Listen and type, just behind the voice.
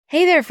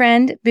Hey there,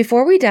 friend.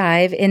 Before we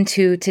dive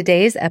into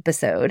today's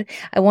episode,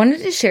 I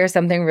wanted to share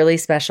something really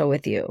special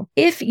with you.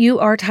 If you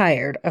are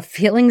tired of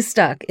feeling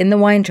stuck in the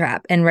wine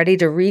trap and ready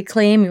to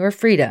reclaim your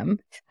freedom,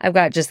 I've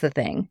got just the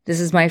thing. This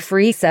is my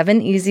free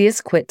 7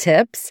 easiest quit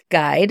tips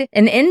guide.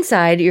 And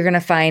inside, you're going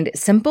to find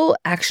simple,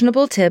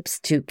 actionable tips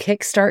to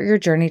kickstart your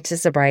journey to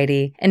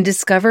sobriety and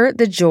discover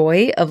the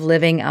joy of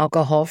living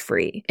alcohol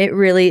free. It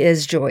really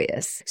is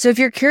joyous. So if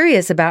you're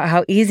curious about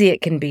how easy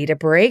it can be to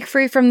break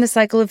free from the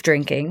cycle of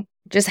drinking,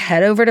 just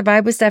head over to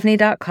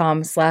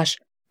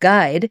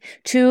vibewithstephanie.com/guide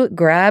to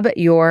grab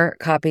your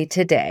copy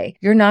today.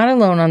 You're not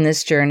alone on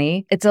this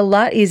journey. It's a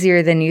lot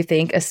easier than you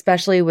think,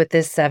 especially with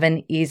this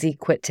 7 easy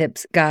quit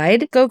tips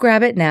guide. Go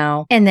grab it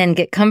now and then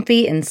get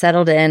comfy and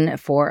settled in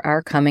for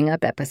our coming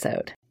up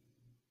episode.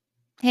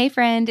 Hey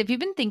friend, if you've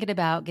been thinking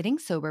about getting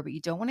sober, but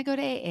you don't want to go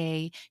to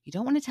AA, you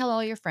don't want to tell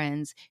all your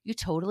friends, you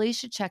totally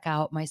should check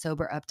out my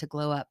Sober Up to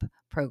Glow Up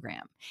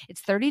program.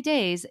 It's 30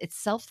 days, it's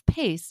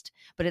self-paced,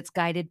 but it's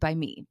guided by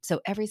me.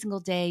 So every single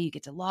day you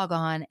get to log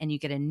on and you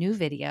get a new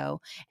video.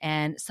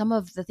 And some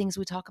of the things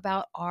we talk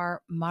about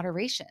are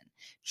moderation,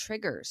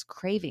 triggers,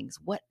 cravings,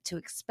 what to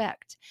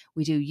expect.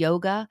 We do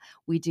yoga,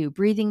 we do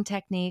breathing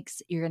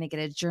techniques. You're going to get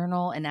a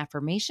journal and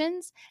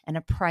affirmations and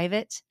a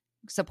private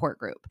support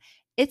group.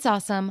 It's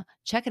awesome.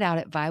 Check it out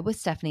at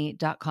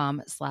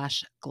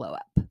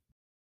vibewithstephanie.com/glowup.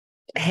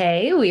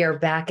 Hey, we are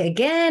back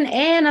again,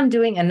 and I'm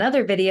doing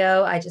another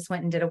video. I just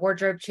went and did a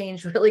wardrobe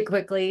change really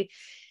quickly.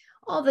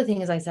 All the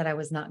things I said I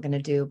was not going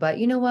to do, but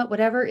you know what?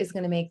 Whatever is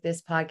going to make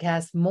this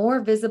podcast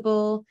more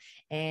visible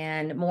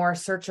and more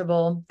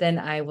searchable, then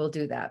I will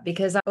do that,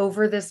 because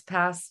over this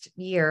past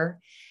year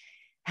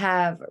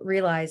have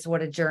realized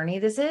what a journey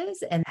this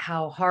is and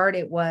how hard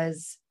it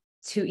was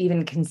to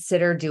even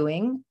consider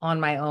doing on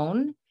my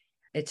own.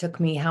 It took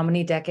me how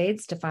many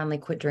decades to finally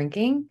quit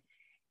drinking,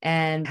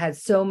 and had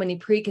so many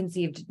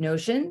preconceived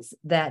notions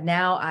that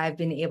now I've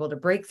been able to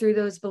break through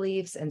those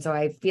beliefs. And so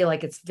I feel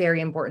like it's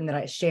very important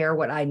that I share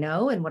what I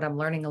know and what I'm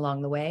learning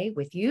along the way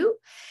with you,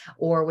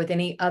 or with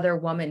any other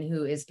woman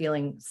who is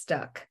feeling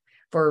stuck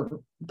for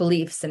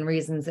beliefs and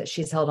reasons that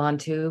she's held on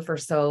to for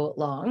so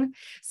long.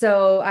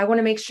 So I want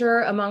to make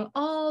sure, among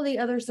all the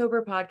other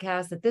sober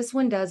podcasts, that this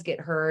one does get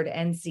heard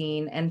and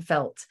seen and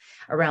felt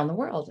around the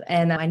world.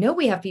 And I know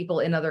we have people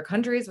in other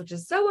countries, which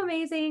is so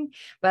amazing,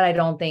 but I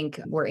don't think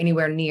we're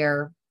anywhere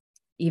near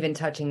even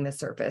touching the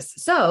surface.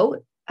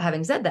 So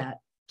having said that,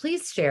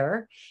 please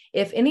share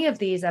if any of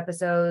these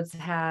episodes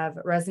have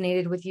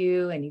resonated with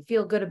you and you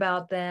feel good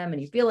about them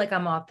and you feel like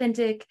I'm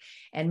authentic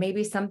and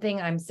maybe something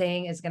I'm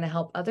saying is going to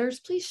help others.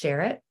 Please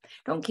share it.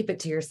 Don't keep it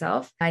to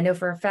yourself. I know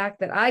for a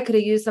fact that I could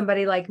have used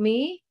somebody like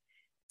me,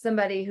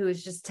 somebody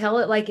who's just tell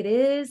it like it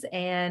is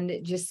and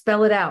just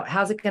spell it out.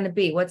 How's it going to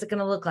be? What's it going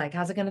to look like?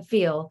 How's it going to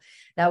feel?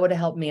 That would have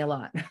helped me a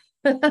lot.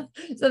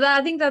 So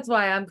I think that's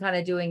why I'm kind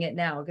of doing it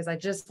now, because I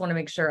just want to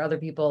make sure other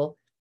people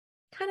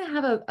kind of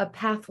have a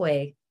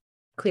pathway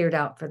cleared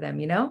out for them,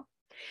 you know?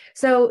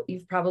 So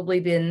you've probably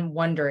been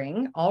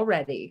wondering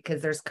already,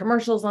 because there's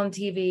commercials on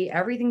TV,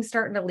 everything's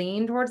starting to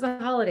lean towards the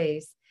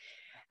holidays.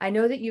 I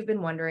know that you've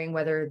been wondering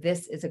whether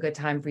this is a good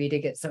time for you to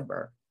get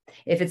sober.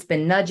 If it's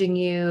been nudging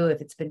you,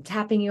 if it's been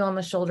tapping you on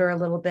the shoulder a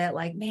little bit,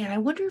 like, man, I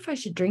wonder if I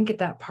should drink at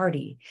that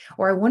party,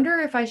 or I wonder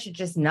if I should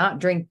just not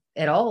drink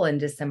at all in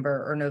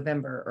December or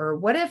November, or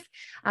what if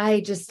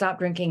I just stop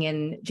drinking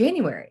in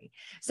January?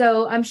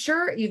 So I'm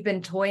sure you've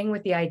been toying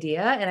with the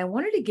idea, and I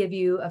wanted to give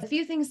you a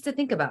few things to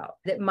think about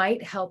that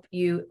might help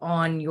you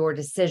on your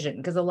decision,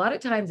 because a lot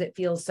of times it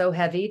feels so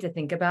heavy to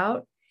think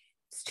about.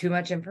 It's too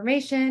much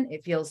information.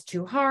 It feels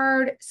too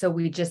hard. So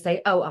we just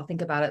say, oh, I'll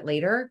think about it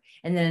later.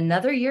 And then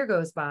another year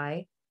goes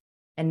by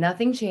and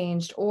nothing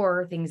changed,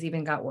 or things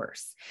even got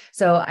worse.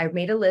 So I've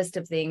made a list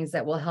of things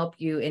that will help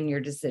you in your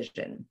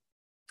decision.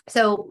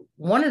 So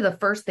one of the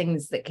first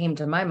things that came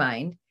to my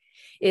mind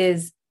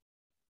is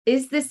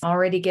this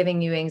already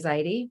giving you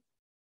anxiety?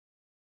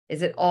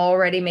 Is it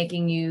already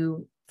making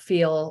you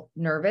feel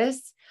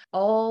nervous?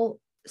 All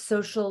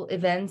social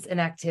events and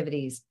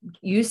activities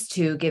used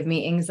to give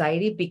me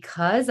anxiety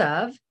because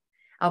of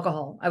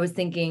alcohol. I was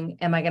thinking,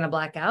 am I going to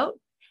black out?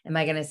 Am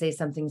I going to say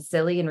something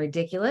silly and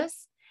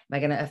ridiculous? Am I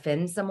going to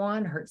offend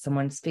someone, hurt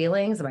someone's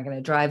feelings? Am I going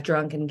to drive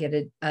drunk and get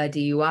a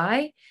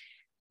DUI,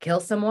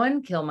 kill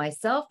someone, kill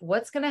myself?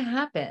 What's going to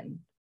happen?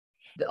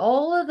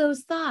 All of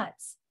those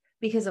thoughts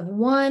because of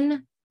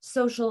one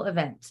social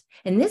event.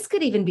 And this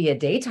could even be a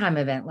daytime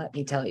event, let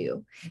me tell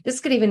you. This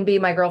could even be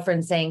my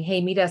girlfriend saying,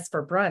 hey, meet us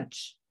for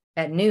brunch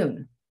at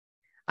noon.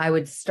 I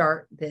would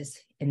start this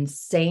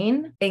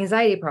insane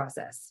anxiety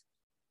process,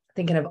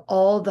 thinking of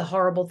all the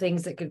horrible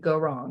things that could go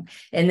wrong.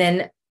 And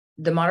then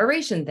the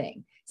moderation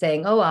thing,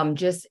 saying, oh,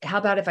 how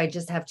about if I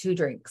just have 2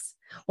 drinks?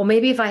 Well,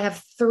 maybe if I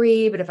have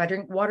 3, but if I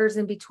drink waters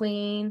in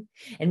between,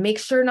 and make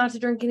sure not to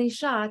drink any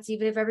shots,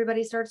 even if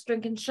everybody starts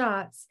drinking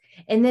shots.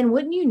 And then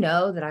wouldn't you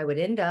know that I would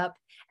end up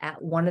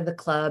at one of the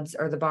clubs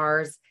or the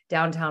bars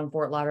downtown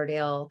Fort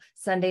Lauderdale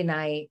Sunday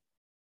night,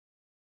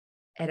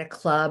 at a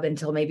club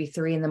until maybe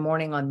 3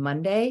 a.m. on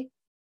Monday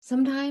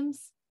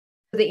sometimes.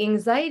 The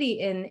anxiety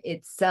in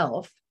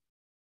itself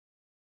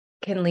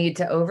can lead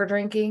to over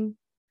drinking,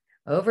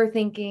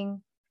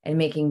 overthinking, and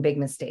making big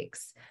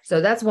mistakes. So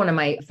that's one of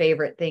my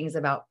favorite things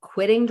about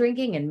quitting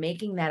drinking and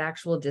making that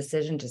actual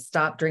decision to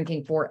stop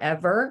drinking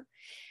forever.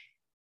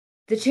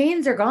 The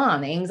chains are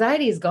gone. The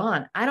anxiety is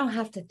gone. I don't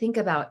have to think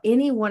about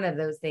any one of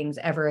those things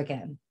ever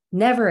again.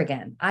 Never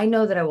again. I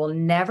know that I will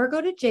never go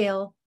to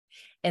jail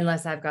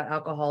unless I've got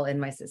alcohol in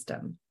my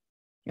system,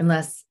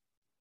 unless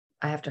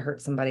I have to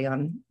hurt somebody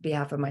on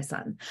behalf of my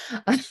son,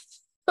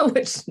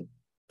 which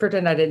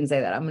pretend I didn't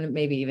say that. I'm going to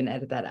maybe even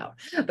edit that out.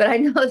 But I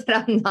know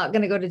that I'm not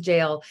going to go to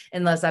jail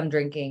unless I'm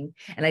drinking,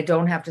 and I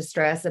don't have to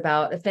stress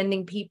about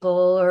offending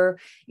people or,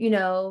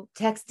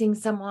 texting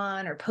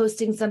someone or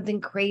posting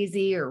something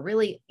crazy or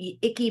really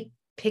icky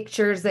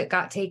pictures that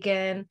got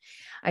taken.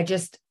 I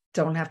just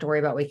don't have to worry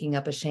about waking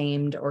up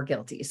ashamed or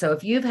guilty. So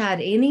if you've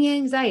had any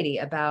anxiety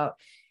about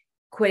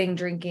quitting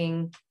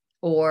drinking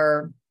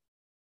or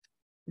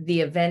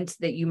the event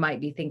that you might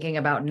be thinking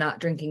about not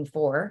drinking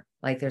for,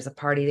 like there's a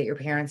party that your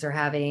parents are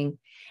having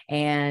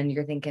and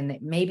you're thinking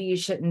that maybe you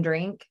shouldn't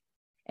drink,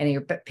 and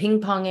you're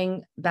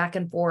ping-ponging back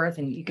and forth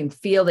and you can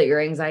feel that your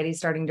anxiety is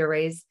starting to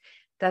raise,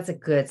 that's a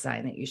good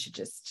sign that you should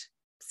just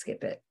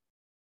skip it.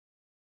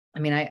 I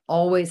mean, I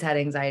always had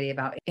anxiety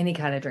about any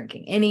kind of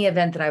drinking, any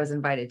event that I was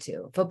invited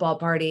to, a football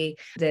party,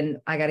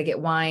 then I got to get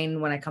wine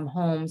when I come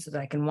home so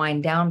that I can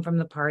wind down from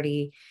the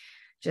party.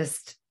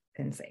 Just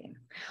insane.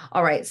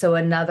 All right. So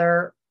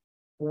another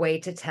way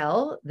to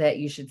tell that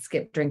you should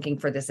skip drinking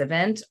for this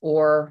event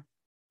or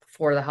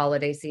for the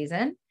holiday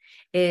season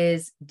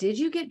is, did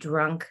you get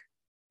drunk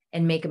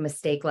and make a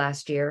mistake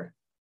last year?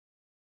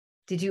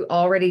 Did you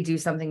already do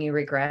something you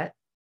regret?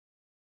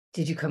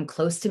 Did you come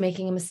close to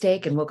making a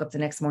mistake and woke up the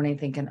next morning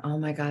thinking, oh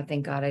my God,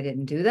 thank God I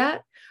didn't do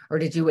that? Or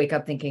did you wake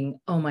up thinking,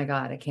 oh my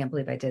God, I can't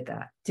believe I did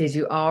that? Did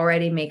you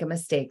already make a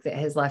mistake that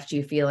has left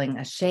you feeling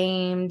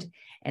ashamed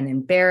and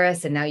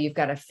embarrassed, and now you've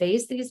got to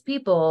face these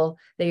people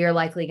that you're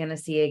likely going to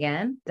see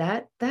again?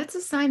 That's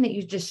a sign that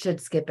you just should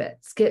skip it.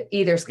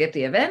 Either skip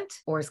the event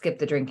or skip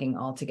the drinking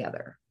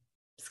altogether.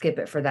 Skip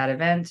it for that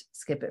event,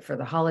 skip it for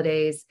the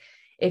holidays.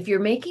 If you're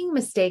making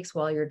mistakes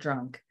while you're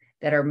drunk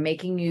that are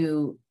making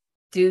you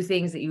do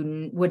things that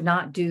you would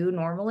not do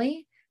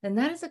normally, then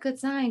that is a good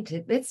sign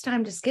it's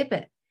time to skip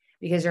it,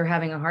 because you're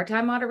having a hard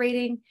time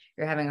moderating,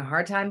 you're having a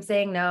hard time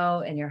saying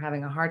no, and you're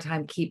having a hard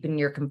time keeping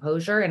your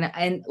composure.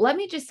 And let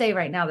me just say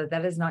right now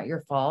that is not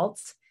your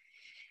fault.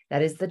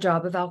 That is the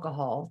job of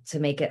alcohol, to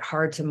make it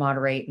hard to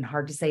moderate and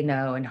hard to say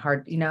no and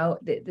hard,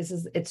 this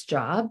is its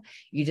job.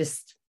 You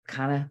just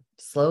kind of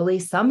slowly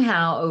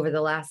somehow over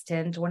the last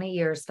 10, 20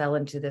 years fell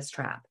into this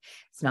trap.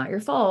 It's not your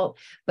fault,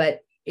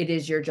 but it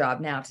is your job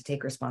now to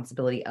take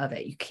responsibility of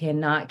it. You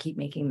cannot keep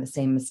making the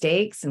same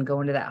mistakes and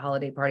go into that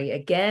holiday party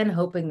again,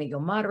 hoping that you'll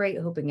moderate,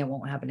 hoping it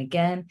won't happen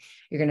again.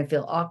 You're going to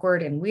feel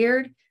awkward and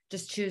weird.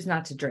 Just choose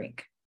not to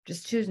drink.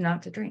 Just choose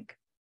not to drink.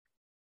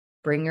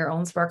 Bring your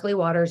own sparkly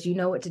waters. You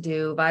know what to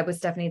do.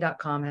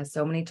 Vibewithstephanie.com has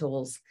so many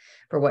tools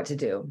for what to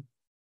do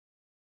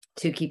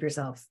to keep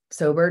yourself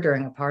sober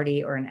during a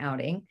party or an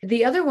outing.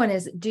 The other one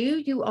is, do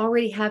you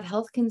already have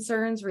health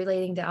concerns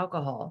relating to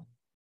alcohol?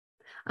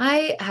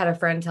 I had a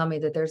friend tell me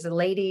that there's a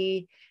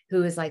lady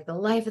who is like the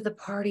life of the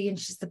party and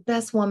she's the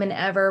best woman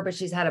ever, but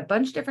she's had a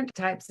bunch of different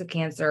types of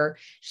cancer.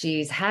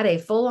 She's had a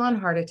full-on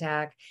heart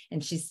attack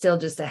and she's still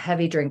just a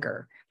heavy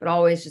drinker, but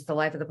always just the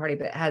life of the party,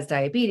 but has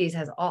diabetes,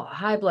 has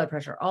high blood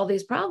pressure, all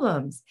these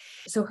problems.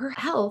 So her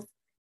health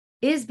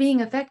is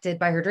being affected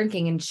by her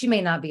drinking, and she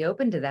may not be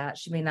open to that.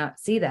 She may not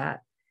see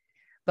that,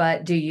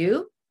 but do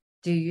you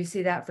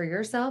see that for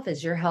yourself?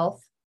 Is your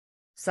health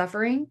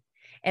suffering?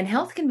 And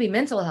health can be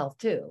mental health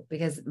too,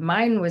 because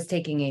mine was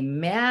taking a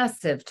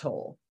massive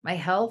toll.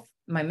 My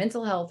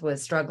mental health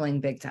was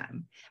struggling big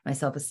time. My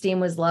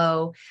self-esteem was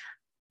low.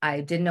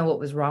 I didn't know what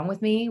was wrong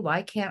with me.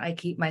 Why can't I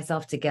keep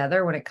myself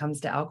together when it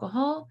comes to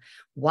alcohol?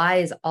 Why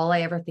is all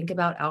I ever think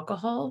about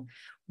alcohol?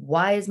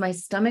 Why is my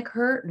stomach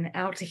hurt and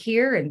out to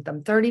here and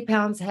I'm 30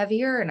 pounds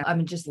heavier and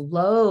I'm just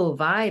low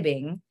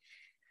vibing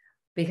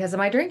because of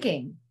my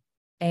drinking?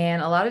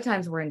 And a lot of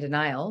times we're in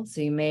denial, so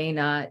you may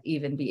not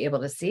even be able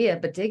to see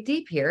it, but dig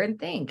deep here and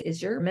think,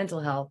 is your mental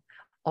health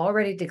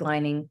already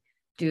declining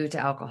due to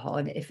alcohol?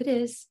 And if it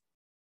is,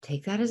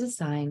 take that as a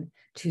sign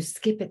to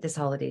skip it this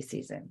holiday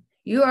season.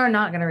 You are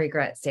not going to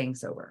regret staying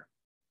sober.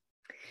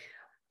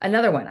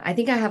 Another one, I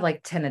think I have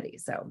like 10 of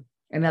these. So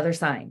another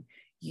sign,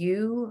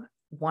 you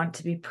want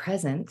to be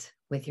present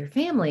with your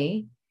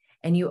family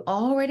and you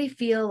already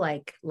feel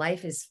like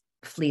life is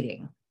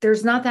fleeting.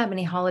 There's not that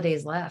many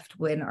holidays left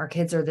when our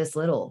kids are this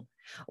little,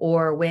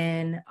 or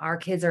when our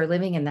kids are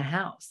living in the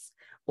house,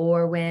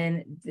 or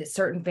when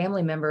certain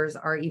family members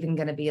are even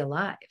going to be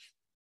alive.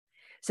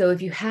 So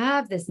if you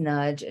have this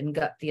nudge and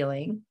gut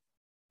feeling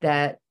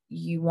that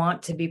you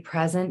want to be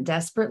present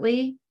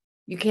desperately,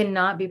 you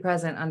cannot be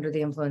present under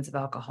the influence of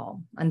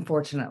alcohol.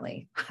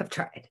 Unfortunately, I've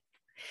tried.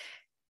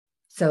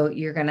 So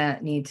you're going to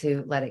need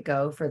to let it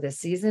go for this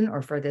season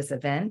or for this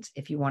event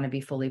if you want to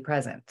be fully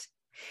present.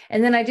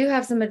 And then I do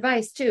have some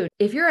advice too.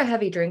 If you're a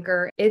heavy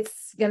drinker,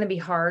 it's going to be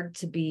hard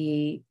to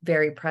be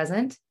very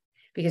present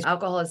because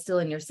alcohol is still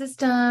in your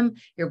system.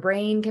 Your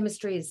brain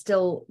chemistry is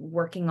still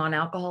working on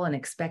alcohol and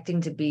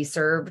expecting to be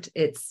served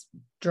its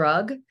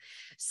drug.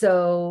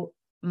 So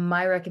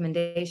my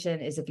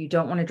recommendation is if you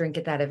don't want to drink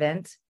at that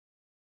event,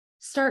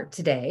 start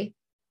today.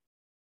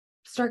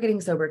 Start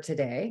getting sober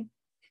today.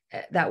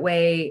 That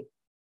way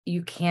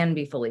you can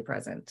be fully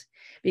present.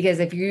 Because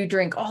if you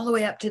drink all the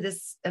way up to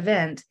this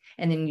event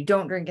and then you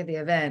don't drink at the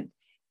event,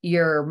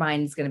 your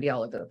mind's going to be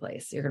all over the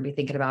place. You're going to be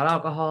thinking about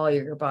alcohol.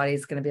 Your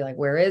body's going to be like,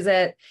 where is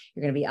it?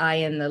 You're going to be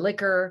eyeing the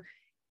liquor,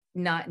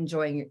 not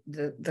enjoying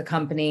the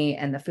company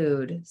and the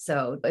food.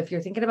 So if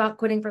you're thinking about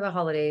quitting for the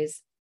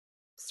holidays,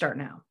 start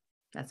now.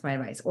 That's my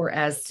advice, or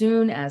as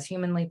soon as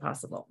humanly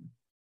possible.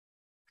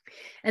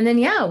 And then,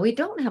 yeah, we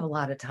don't have a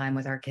lot of time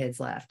with our kids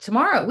left.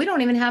 Tomorrow, we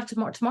don't even have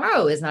tomorrow.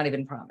 Tomorrow is not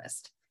even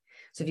promised.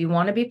 So if you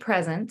want to be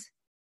present,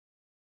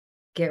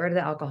 get rid of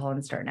the alcohol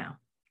and start now.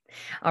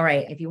 All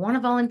right. If you want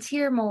to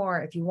volunteer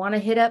more, if you want to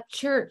hit up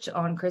church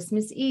on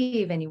Christmas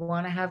Eve and you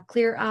want to have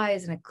clear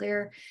eyes and a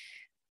clear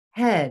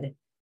head,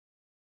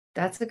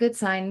 that's a good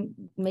sign.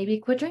 Maybe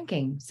quit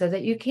drinking so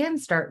that you can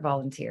start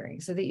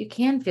volunteering, so that you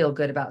can feel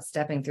good about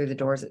stepping through the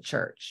doors at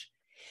church.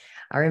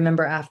 I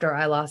remember after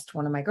I lost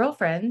one of my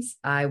girlfriends,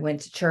 I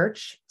went to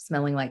church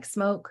smelling like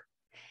smoke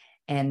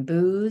and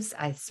booze.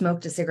 I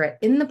smoked a cigarette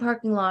in the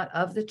parking lot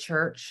of the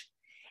church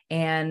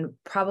and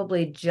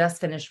probably just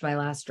finished my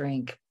last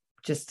drink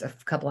just a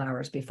couple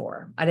hours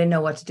before. I didn't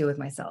know what to do with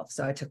myself.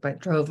 So I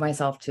drove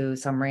myself to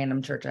some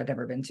random church I'd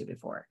never been to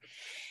before.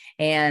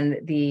 And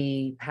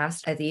the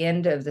pastor at the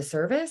end of the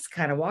service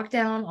kind of walked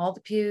down all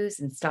the pews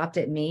and stopped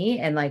at me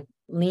and like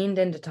leaned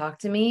in to talk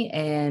to me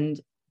and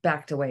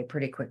backed away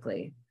pretty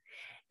quickly.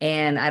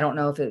 And I don't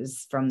know if it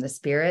was from the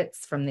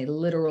spirits, from the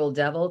literal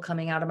devil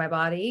coming out of my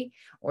body,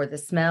 or the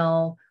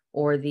smell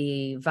or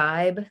the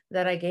vibe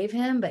that I gave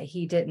him, but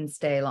he didn't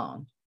stay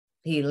long.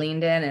 He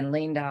leaned in and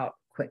leaned out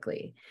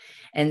quickly.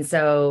 And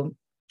so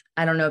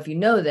I don't know if you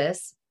know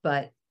this,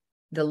 but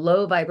the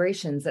low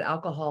vibrations that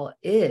alcohol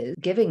is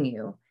giving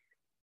you,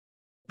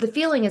 the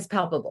feeling is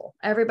palpable.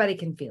 Everybody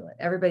can feel it.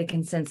 Everybody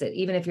can sense it.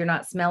 Even if you're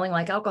not smelling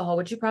like alcohol,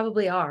 which you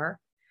probably are.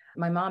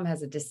 My mom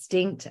has a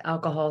distinct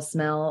alcohol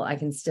smell I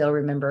can still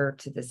remember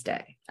to this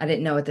day. I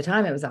didn't know at the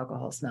time it was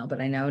alcohol smell, but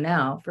I know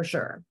now for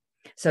sure.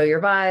 So your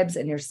vibes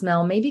and your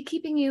smell may be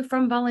keeping you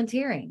from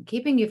volunteering,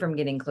 keeping you from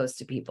getting close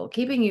to people,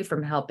 keeping you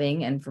from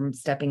helping and from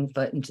stepping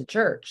foot into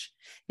church,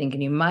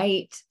 thinking you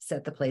might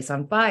set the place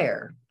on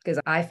fire, because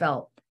I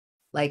felt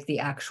like the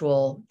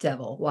actual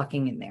devil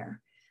walking in there.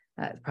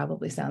 That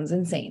probably sounds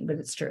insane, but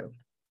it's true.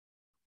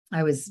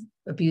 I was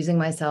abusing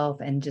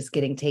myself and just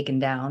getting taken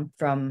down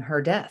from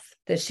her death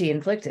that she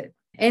inflicted.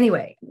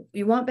 Anyway,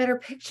 you want better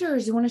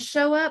pictures. You want to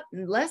show up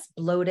less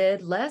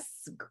bloated, less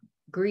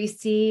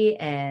greasy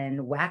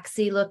and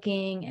waxy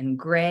looking and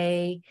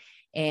gray,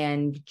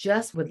 and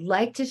just would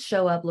like to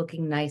show up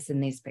looking nice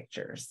in these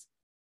pictures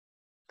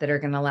that are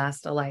going to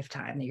last a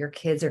lifetime, that your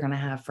kids are going to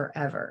have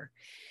forever.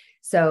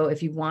 So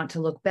if you want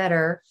to look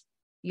better,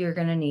 you're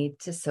going to need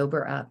to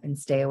sober up and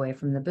stay away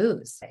from the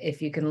booze.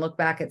 If you can look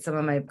back at some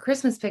of my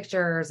Christmas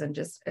pictures and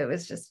it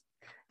was just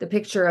the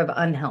picture of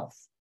unhealth.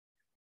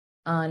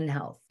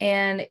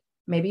 And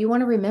maybe you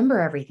want to remember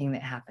everything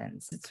that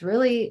happens. It's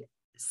really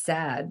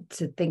sad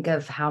to think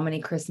of how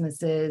many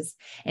Christmases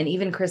and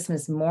even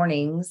Christmas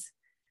mornings,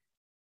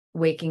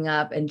 waking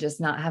up and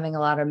just not having a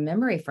lot of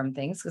memory from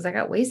things because I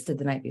got wasted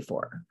the night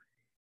before.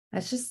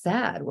 That's just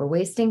sad. We're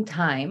wasting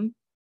time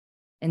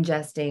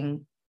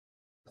ingesting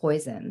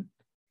poison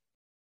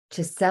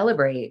to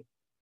celebrate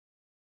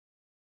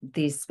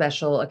these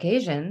special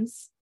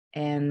occasions,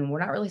 and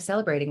we're not really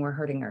celebrating. We're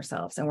hurting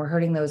ourselves, and we're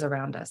hurting those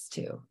around us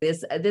too.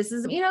 This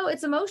is,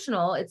 it's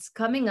emotional. It's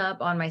coming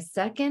up on my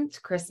second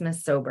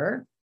Christmas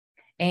sober,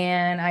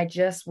 and I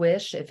just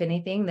wish, if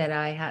anything, that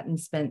I hadn't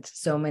spent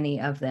so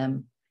many of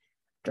them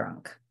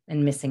drunk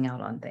and missing out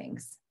on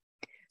things.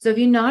 So if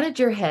you nodded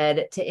your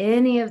head to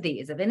any of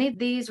these, if any of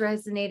these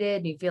resonated,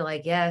 and you feel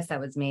like, yes, that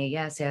was me.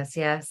 Yes,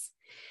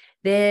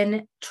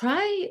 then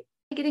try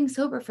getting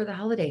sober for the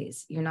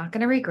holidays. You're not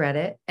going to regret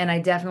it. And I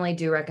definitely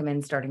do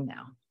recommend starting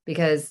now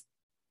because,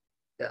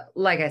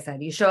 like I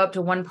said, you show up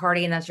to one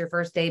party and that's your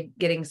first day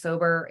getting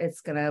sober.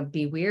 It's going to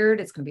be weird.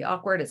 It's going to be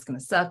awkward. It's going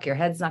to suck. Your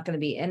head's not going to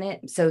be in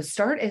it. So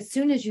start as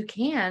soon as you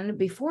can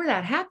before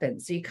that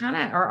happens. So you kind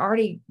of are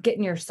already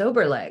getting your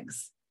sober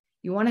legs.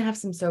 You want to have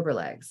some sober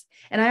legs.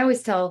 And I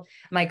always tell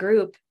my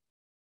group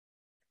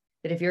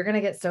that if you're going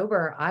to get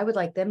sober, I would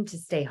like them to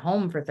stay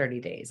home for 30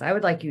 days. I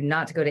would like you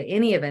not to go to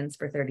any events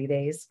for 30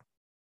 days.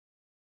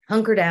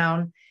 Hunker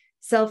down,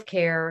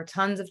 self-care,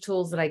 tons of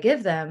tools that I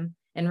give them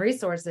and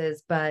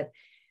resources. But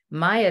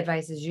my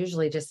advice is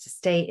usually just to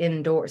stay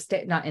indoors,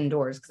 not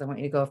indoors because I want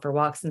you to go for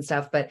walks and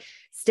stuff, but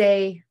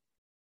stay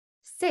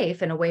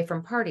safe and away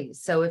from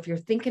parties. So if you're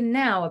thinking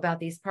now about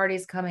these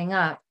parties coming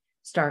up,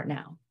 start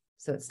now.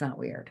 So it's not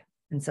weird.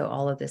 And so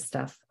all of this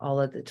stuff, all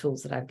of the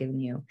tools that I've given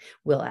you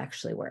will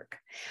actually work.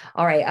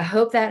 All right. I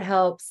hope that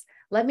helps.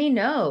 let me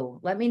know.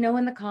 Let me know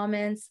in the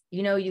comments.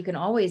 You can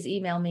always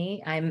email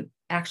me. I'm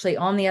actually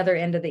on the other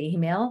end of the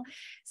email.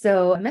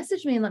 So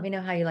message me and let me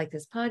know how you like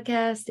this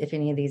podcast. If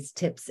any of these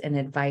tips and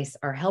advice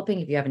are helping,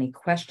 if you have any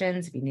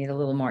questions, if you need a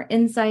little more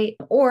insight,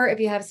 or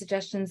if you have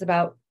suggestions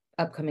about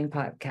upcoming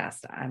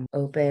podcasts, I'm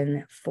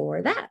open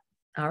for that.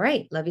 All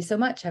right. Love you so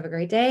much. Have a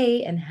great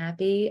day and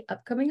happy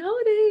upcoming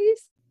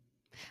holidays.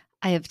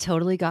 I have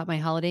totally got my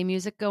holiday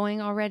music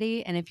going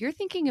already. And if you're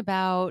thinking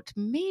about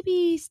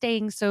maybe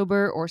staying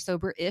sober or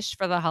sober-ish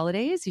for the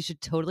holidays, you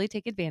should totally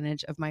take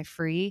advantage of my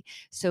free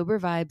Sober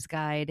Vibes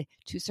Guide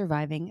to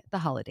Surviving the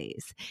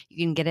Holidays.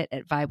 You can get it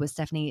at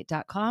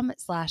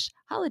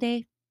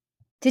vibewithstephanie.com/holiday.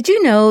 Did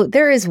you know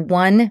there is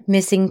one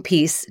missing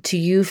piece to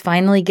you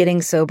finally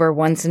getting sober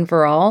once and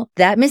for all?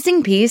 That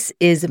missing piece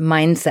is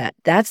mindset.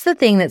 That's the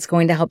thing that's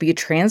going to help you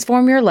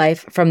transform your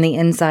life from the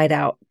inside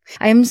out.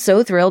 I am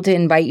so thrilled to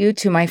invite you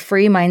to my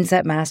free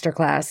Mindset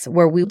Masterclass,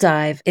 where we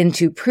dive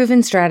into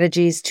proven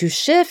strategies to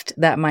shift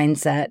that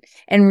mindset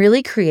and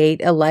really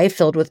create a life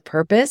filled with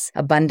purpose,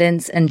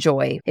 abundance, and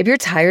joy. If you're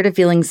tired of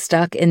feeling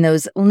stuck in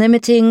those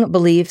limiting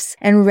beliefs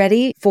and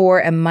ready for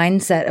a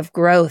mindset of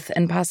growth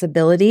and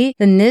possibility,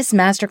 then this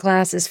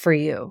masterclass is for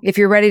you. If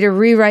you're ready to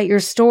rewrite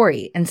your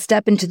story and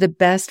step into the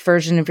best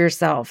version of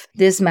yourself,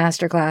 this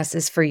masterclass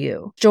is for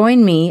you.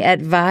 Join me at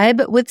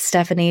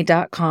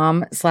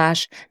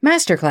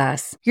vibewithstephanie.com/masterclass.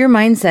 Your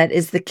mindset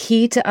is the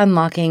key to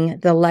unlocking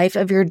the life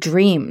of your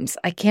dreams.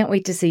 I can't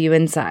wait to see you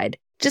inside.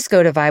 Just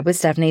go to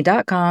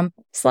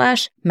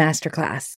vibewithstephanie.com/masterclass.